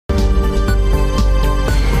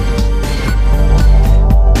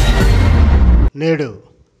నేడు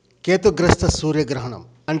కేతుగ్రస్త సూర్యగ్రహణం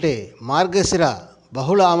అంటే మార్గశిర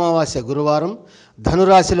బహుళ అమావాస్య గురువారం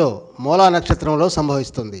ధనురాశిలో మూలా నక్షత్రంలో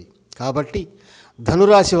సంభవిస్తుంది. కాబట్టి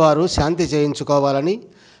ధనురాశి వారు శాంతి చేయించుకోవాలని,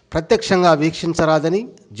 ప్రత్యక్షంగా వీక్షించరాదని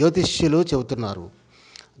జ్యోతిష్యులు చెబుతున్నారు.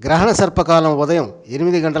 గ్రహణ సర్పకాలం ఉదయం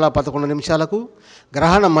 8:11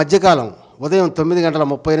 గ్రహణ మధ్యకాలం ఉదయం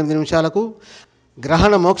 9:38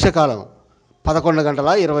 గ్రహణ మోక్షకాలం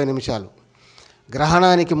 11:20.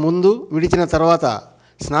 గ్రహణానికి ముందు విడిచిన తర్వాత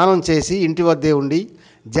స్నానం చేసి ఇంటి వద్దే ఉండి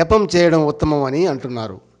జపం చేయడం ఉత్తమం అని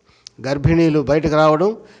అంటున్నారు. గర్భిణీలు బయటకు రావడం,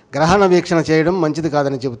 గ్రహణ వీక్షణ చేయడం మంచిది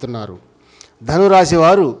కాదని చెబుతున్నారు. ధనురాశి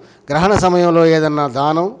వారు గ్రహణ సమయంలో ఏదన్నా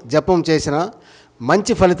దానం, జపం చేసినా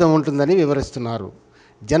మంచి ఫలితం ఉంటుందని వివరిస్తున్నారు.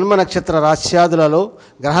 జన్మ నక్షత్ర రాశ్యాదులలో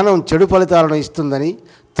గ్రహణం చెడు ఫలితాలను ఇస్తుందని,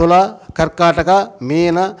 తుల, కర్కాటక,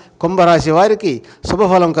 మీన, కుంభరాశి వారికి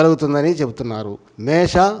శుభఫలం కలుగుతుందని చెబుతున్నారు.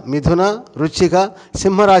 మేష, మిథున, వృశ్చిక,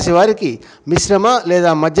 సింహరాశి వారికి మిశ్రమ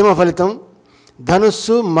లేదా మధ్యమ ఫలితం,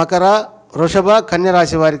 ధనుస్సు, మకర, వృషభ,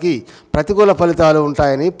 కన్యరాశి వారికి ప్రతికూల ఫలితాలు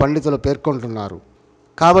ఉంటాయని పండితులు పేర్కొంటున్నారు.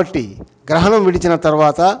 కాబట్టి గ్రహణం విడిచిన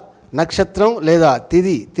తర్వాత నక్షత్రం లేదా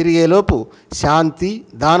తిథి తిరిగేలోపు శాంతి,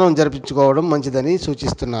 దానం జరిపించుకోవడం మంచిదని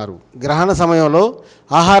సూచిస్తున్నారు. గ్రహణ సమయంలో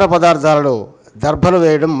ఆహార పదార్థాలలో దర్భలు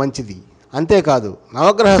వేయడం మంచిది. అంతేకాదు,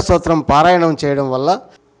 నవగ్రహ స్తోత్రం పారాయణం చేయడం వల్ల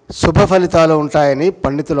శుభ ఫలితాలు ఉంటాయని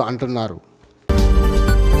పండితులు అంటున్నారు.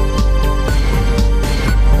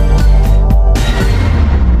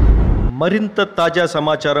 మరింత తాజా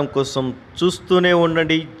సమాచారం కోసం చూస్తూనే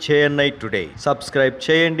ఉండండి JNI టుడే. సబ్స్క్రైబ్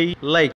చేయండి, లైక్